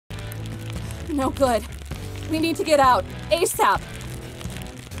No good. We need to get out. ASAP.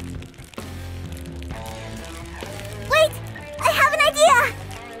 Wait! I have an idea!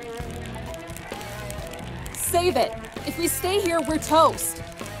 Save it. If we stay here, we're toast.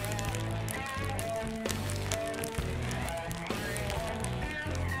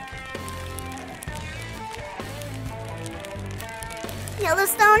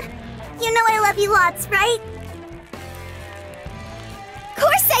 Yellowstone, you know I love you lots, right? Of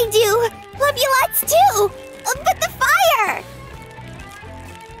course I do! Love you lots too! But the fire!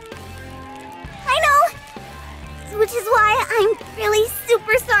 I know! Which is why I'm really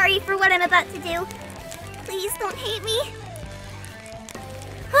super sorry for what I'm about to do. Please don't hate me.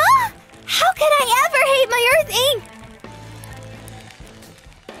 Huh? How could I ever hate my Earth Inc?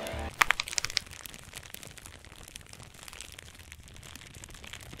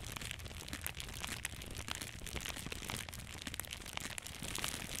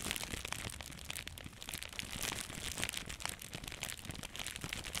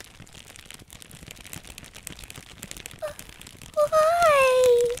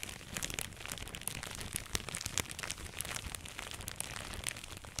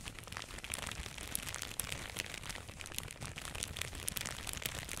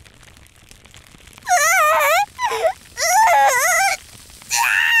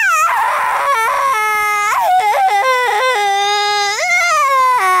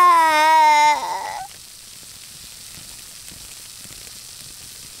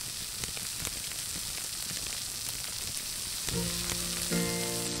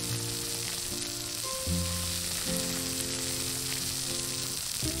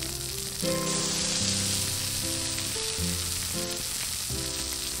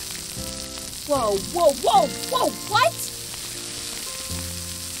 Whoa, whoa, whoa, whoa, what?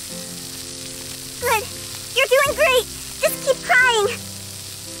 Good. You're doing great. Just keep crying.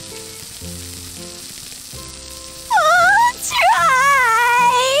 Oh, try!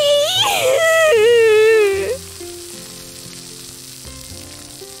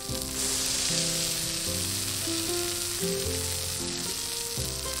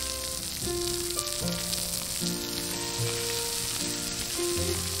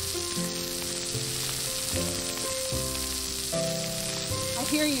 I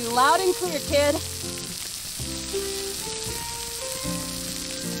hear you loud and clear, kid.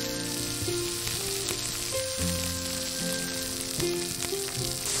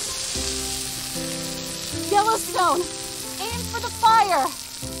 Yellowstone! Aim for the fire!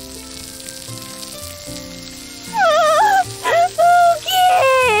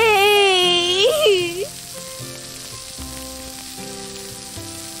 Okay!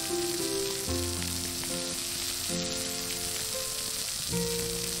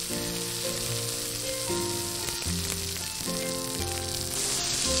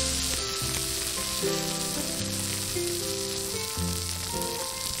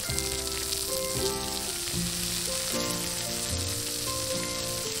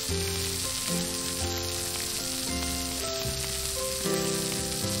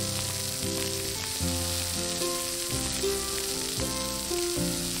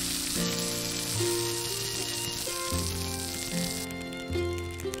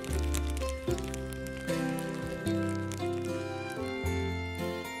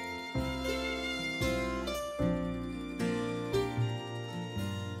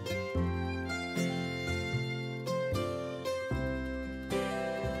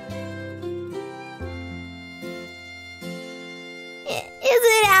 Is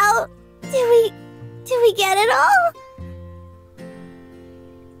it out? Did we get it all?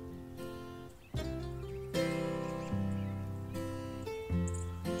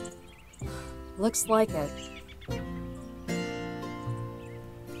 Looks like it.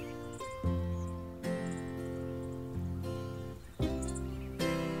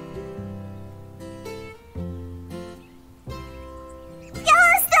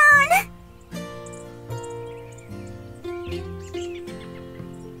 Yellowstone!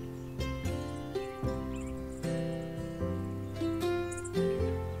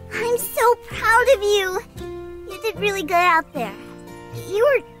 I'm so proud of you. You did really good out there. You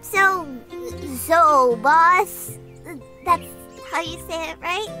were so boss. That's how you say it,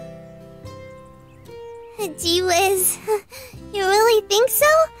 right? Gee whiz. You really think so?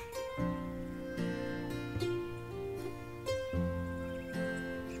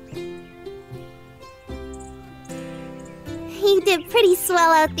 You did pretty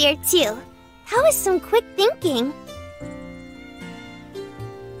swell out there, too. That was some quick thinking.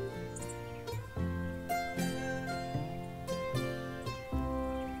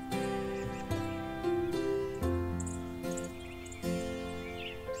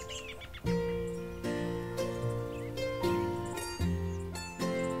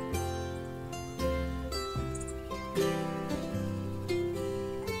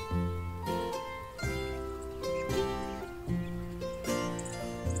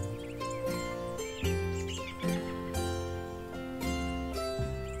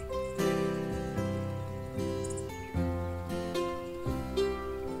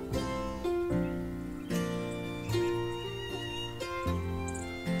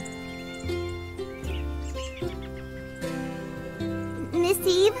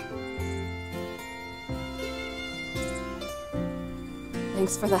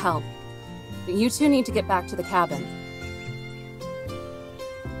 Thanks for the help. But you two need to get back to the cabin.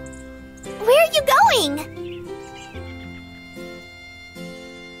 Where are you going?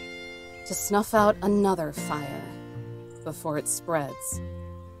 To snuff out another fire before it spreads.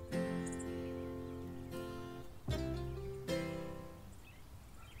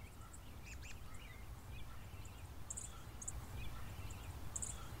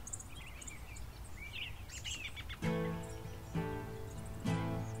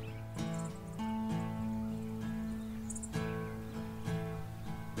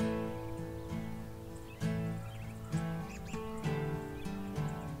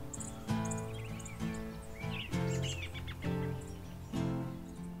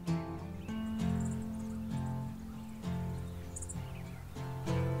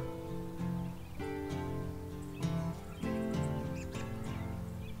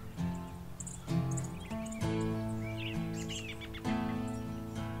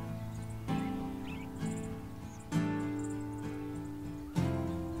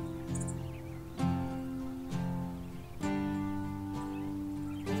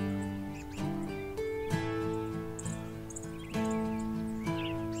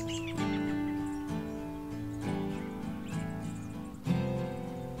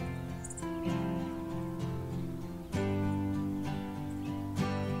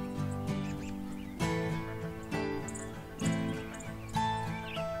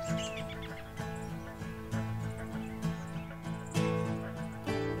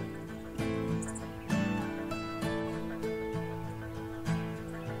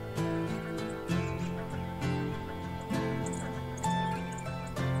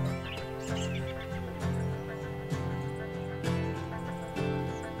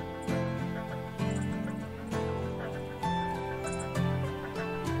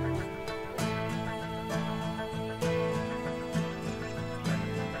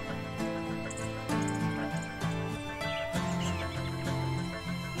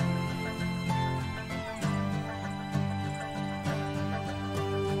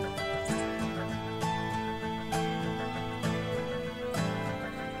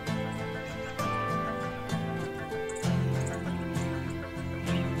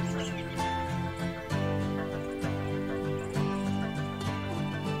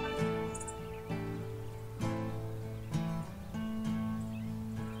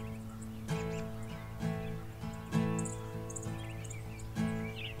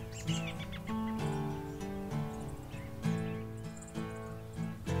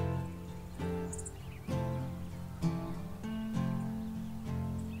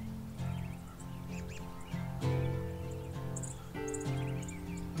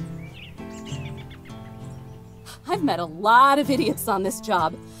 I've met a lot of idiots on this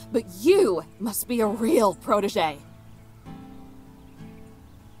job, but you must be a real protege.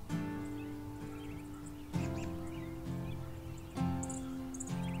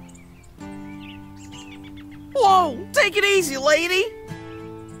 Whoa! Take it easy, lady!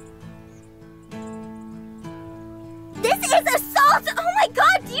 This is assault! Oh my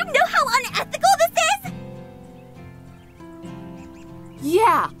god, do you know how unethical this is?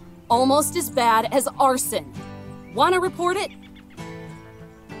 Yeah, almost as bad as arson. Wanna report it?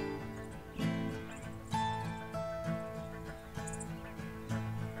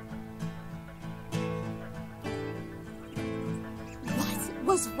 What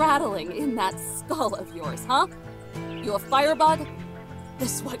was rattling in that skull of yours, huh? You a firebug?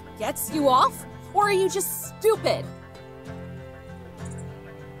 This what gets you off? Or are you just stupid?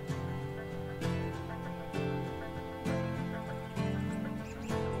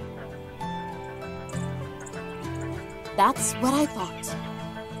 That's what I thought.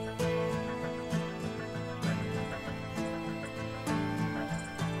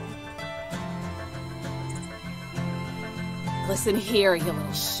 Listen here, you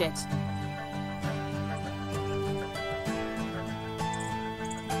little shit.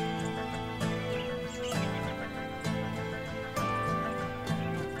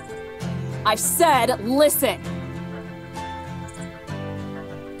 I said, listen!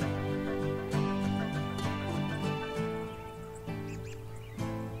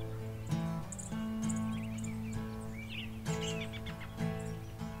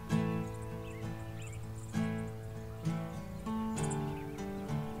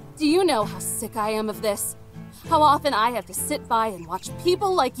 Do you know how sick I am of this? How often I have to sit by and watch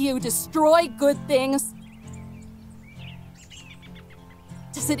people like you destroy good things?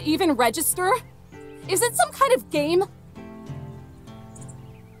 Does it even register? Is it some kind of game?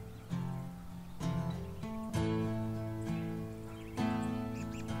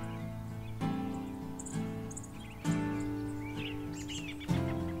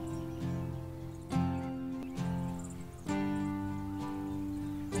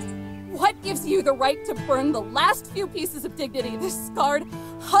 gives you the right to burn the last few pieces of dignity this scarred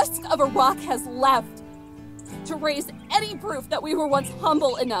husk of a rock has left? To raise any proof that we were once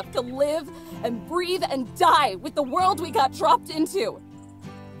humble enough to live and breathe and die with the world we got dropped into?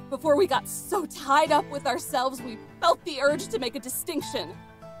 Before we got so tied up with ourselves, we felt the urge to make a distinction.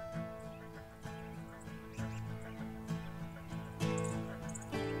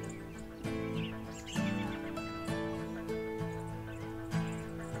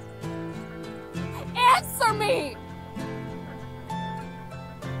 Answer me!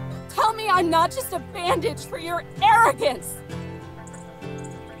 Tell me I'm not just a bandage for your arrogance!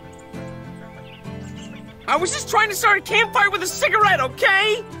 I was just trying to start a campfire with a cigarette,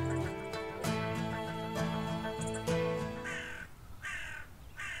 okay?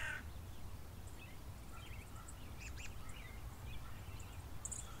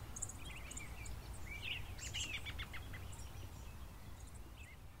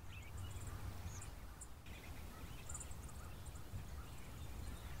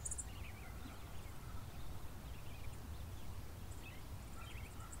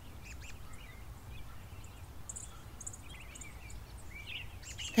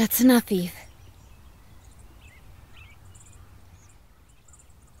 That's enough, Eve.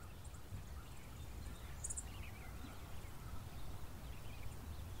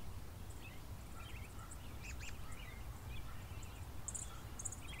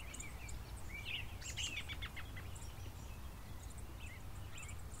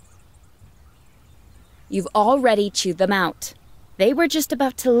 You've already chewed them out. They were just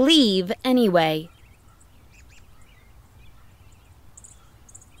about to leave anyway.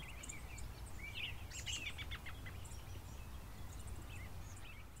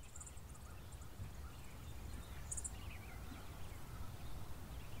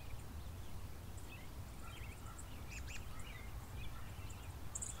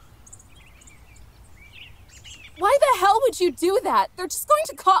 Why the hell would you do that? They're just going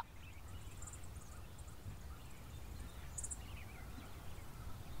to call—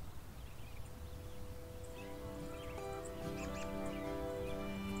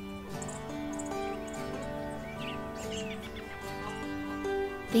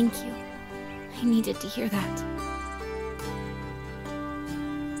 Thank you. I needed to hear that.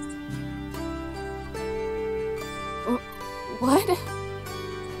 What?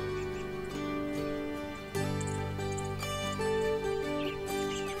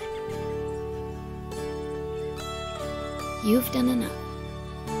 You've done enough,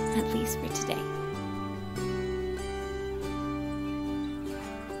 at least for today.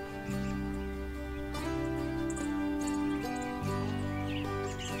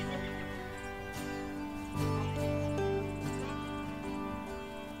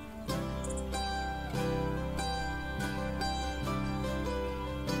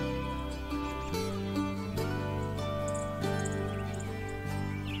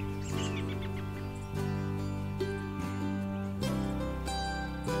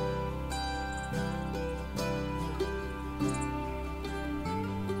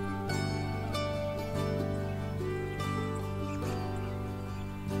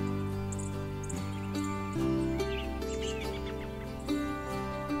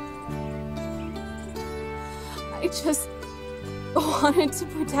 I just wanted to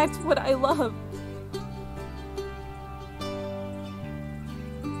protect what I love.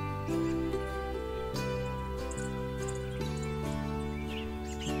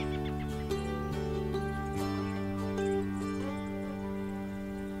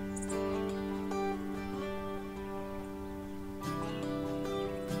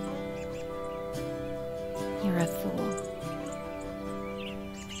 You're a fool.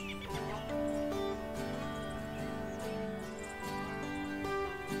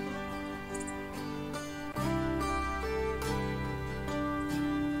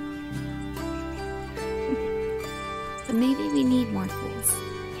 But maybe we need more fools.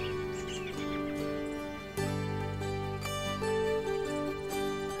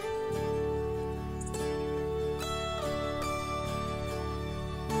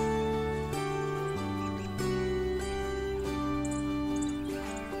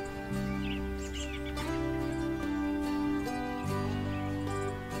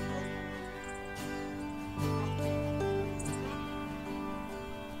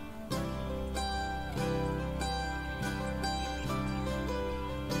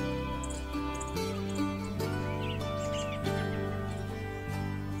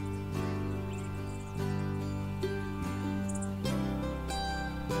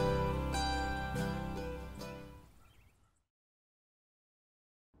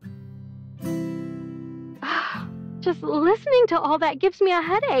 Just listening to all that gives me a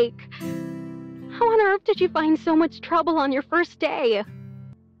headache. How on earth did you find so much trouble on your first day?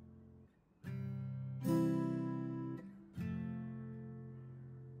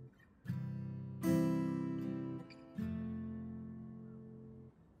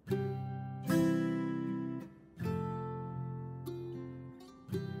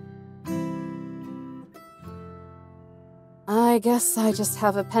 I guess I just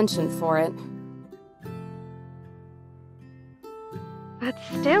have a penchant for it. But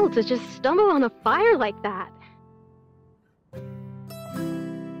still, to just stumble on a fire like that.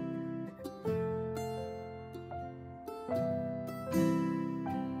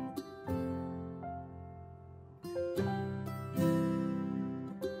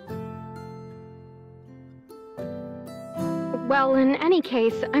 Well, in any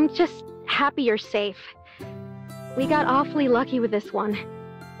case, I'm just happy you're safe. We got awfully lucky with this one.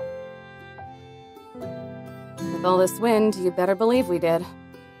 With all this wind, you better believe we did.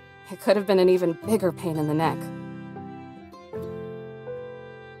 It could have been an even bigger pain in the neck.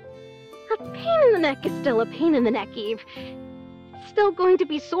 A pain in the neck is still a pain in the neck, Eve. It's still going to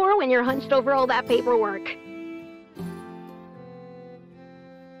be sore when you're hunched over all that paperwork.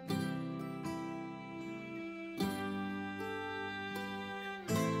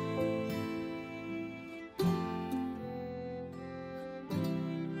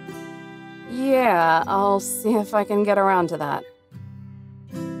 Yeah, I'll see if I can get around to that.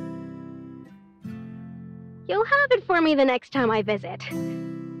 You'll have it for me the next time I visit.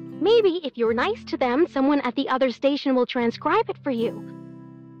 Maybe if you're nice to them, someone at the other station will transcribe it for you.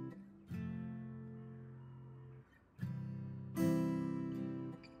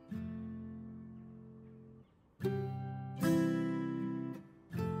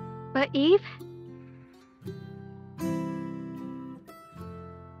 But Eve?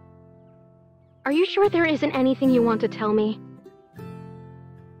 Are you sure there isn't anything you want to tell me?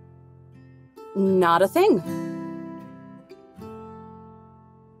 Not a thing.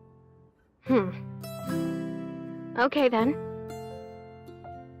 Okay then.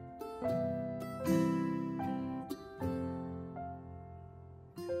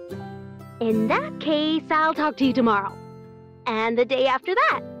 In that case, I'll talk to you tomorrow. And the day after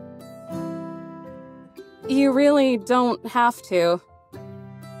that. You really don't have to.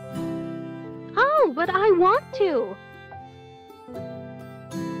 Oh, but I want to.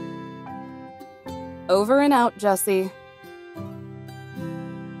 Over and out, Jessie.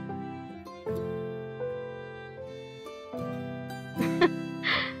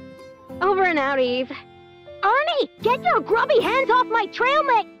 Over and out, Eve. Arnie, get your grubby hands off my trail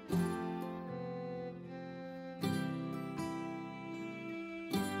mix!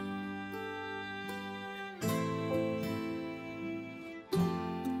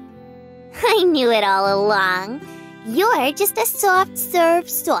 I knew it all along. You're just a soft-serve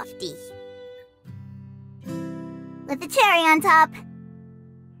softie. With a cherry on top.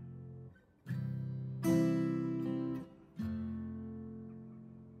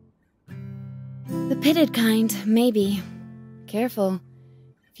 The pitted kind, maybe. Careful.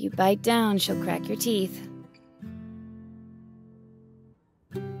 If you bite down, she'll crack your teeth.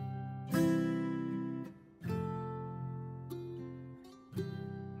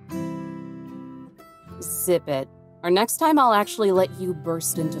 Zip it. Or next time I'll actually let you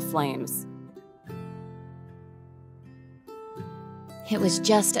burst into flames. It was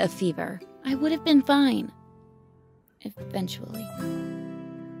just a fever. I would have been fine. Eventually.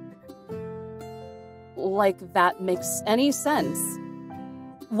 Like that makes any sense.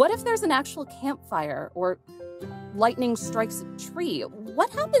 What if there's an actual campfire, or lightning strikes a tree?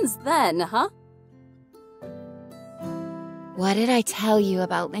 What happens then, huh? What did I tell you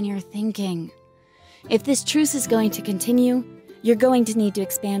about linear thinking? If this truce is going to continue, you're going to need to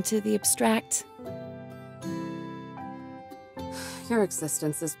expand to the abstract. Your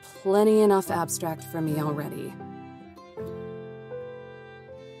existence is plenty enough abstract for me already.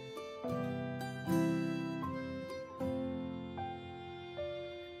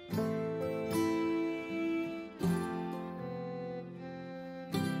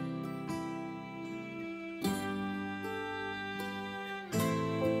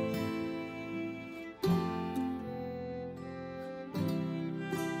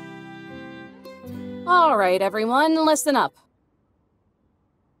 All right, everyone, listen up.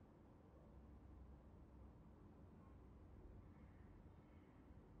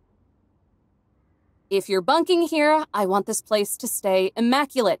 If you're bunking here, I want this place to stay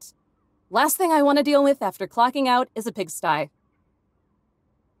immaculate. Last thing I want to deal with after clocking out is a pigsty.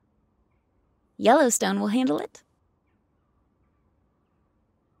 Yellowstone will handle it.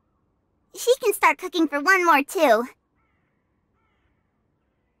 She can start cooking for one more, too.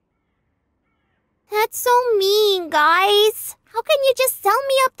 That's so mean, guys. How can you just sell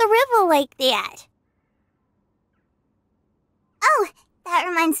me up the river like that? Oh, that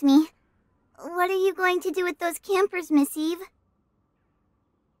reminds me. What are you going to do with those campers, Miss Eve?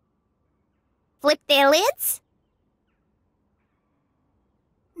 Flip their lids?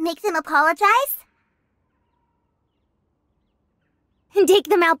 Make them apologize? And take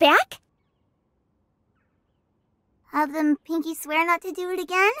them out back? Have them pinky swear not to do it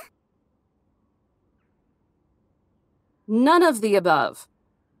again? None of the above.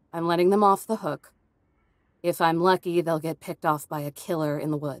 I'm letting them off the hook. If I'm lucky, they'll get picked off by a killer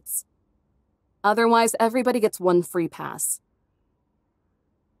in the woods. Otherwise, everybody gets one free pass.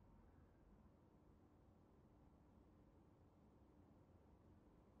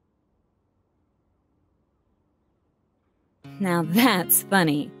 Now that's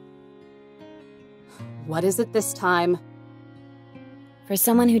funny. What is it this time? For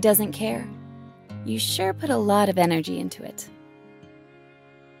someone who doesn't care, you sure put a lot of energy into it.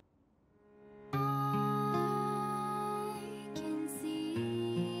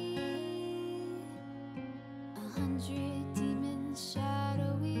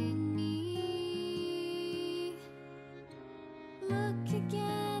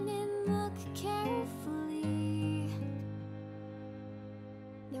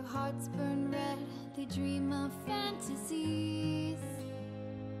 Hearts burn red, they dream of fantasies.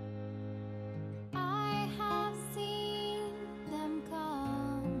 I have seen them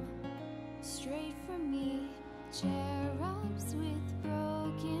come straight for me, cherubs with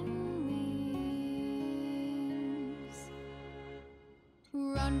broken wings.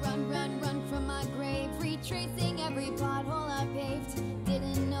 Run, run, run, run from my grave, retracing every pothole I paved.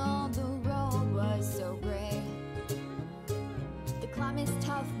 Didn't know the road was so gray. The climb is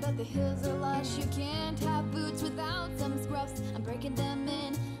tough, but the hills are lush. You can't have boots without some scruffs. I'm breaking them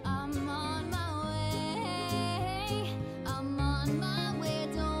in. I'm on my way. I'm on my way,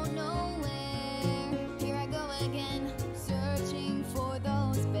 don't know where. Here I go again, searching for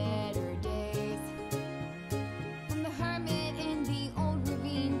those better days. From the hermit in the old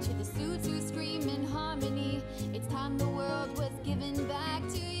ravine to the suits who scream in harmony. It's time the world was given back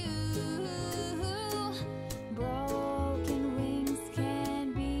to you. Broken wings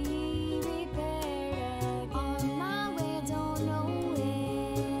can be repaired again. On my way, don't know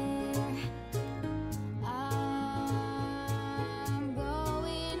where. I'm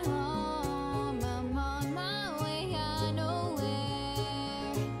going home. I'm on my way, I know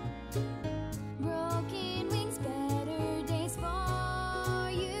where. Broken wings, better days for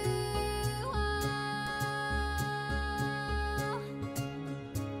you.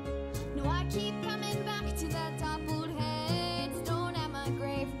 No, I keep coming back to that toppled headstone at my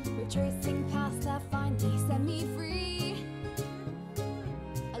grave, retracing past that finally set me free.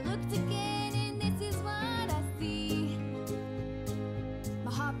 I looked again and this is what I see.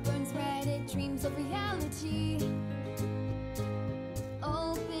 My heart burns red, it dreams of reality.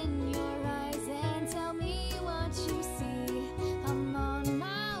 Open your eyes and tell me what you see. I'm on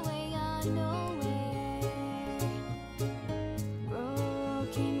my way, I know